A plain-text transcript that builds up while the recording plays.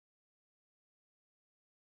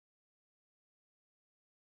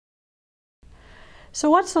So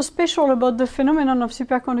what's so special about the phenomenon of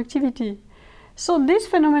superconductivity? So this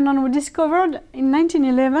phenomenon was discovered in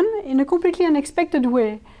 1911 in a completely unexpected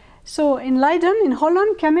way. So in Leiden, in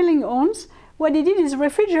Holland, Kamerlingh Onnes, what he did is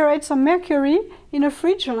refrigerate some mercury in a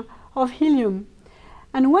fridge of helium.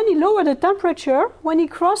 And when he lowered the temperature, when he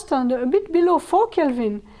crossed a bit below 4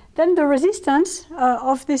 Kelvin, then the resistance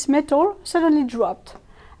of this metal suddenly dropped.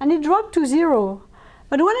 And it dropped to 0.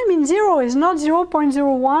 But when I mean 0, is not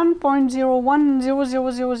 0.01, 0.01,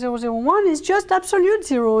 0.000001, it's just absolute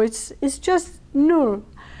 0, it's just null.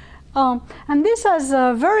 And this has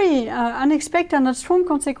a very unexpected and a strong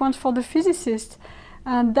consequence for the physicist.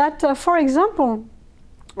 That, for example,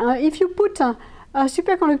 if you put a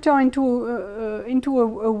superconductor into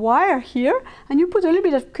a wire here, and you put a little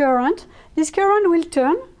bit of current, this current will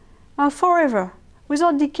turn forever,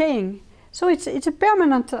 without decaying. So it's a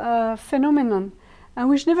permanent phenomenon,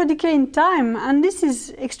 which never decay in time, and this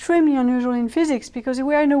is extremely unusual in physics, because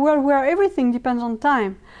we are in a world where everything depends on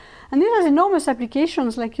time. And this has enormous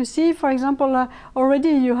applications, like you see, for example,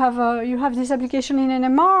 already you have this application in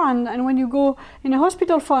NMR, and when you go in a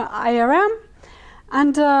hospital for IRM,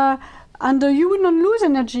 and you would not lose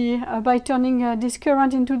energy by turning this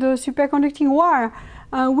current into the superconducting wire,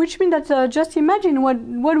 which means that just imagine what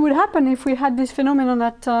would happen if we had this phenomenon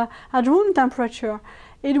at room temperature.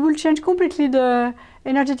 It will change completely the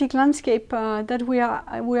energetic landscape that we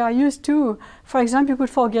are used to. For example, you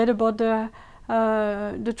could forget about the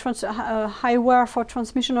high wire for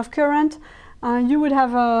transmission of current. You would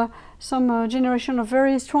have some generation of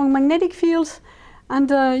very strong magnetic fields,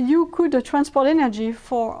 and you could transport energy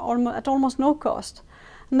at almost no cost.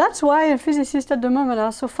 And that's why physicists at the moment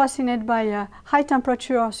are so fascinated by high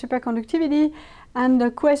temperature superconductivity, and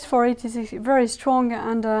the quest for it is very strong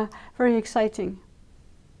and very exciting.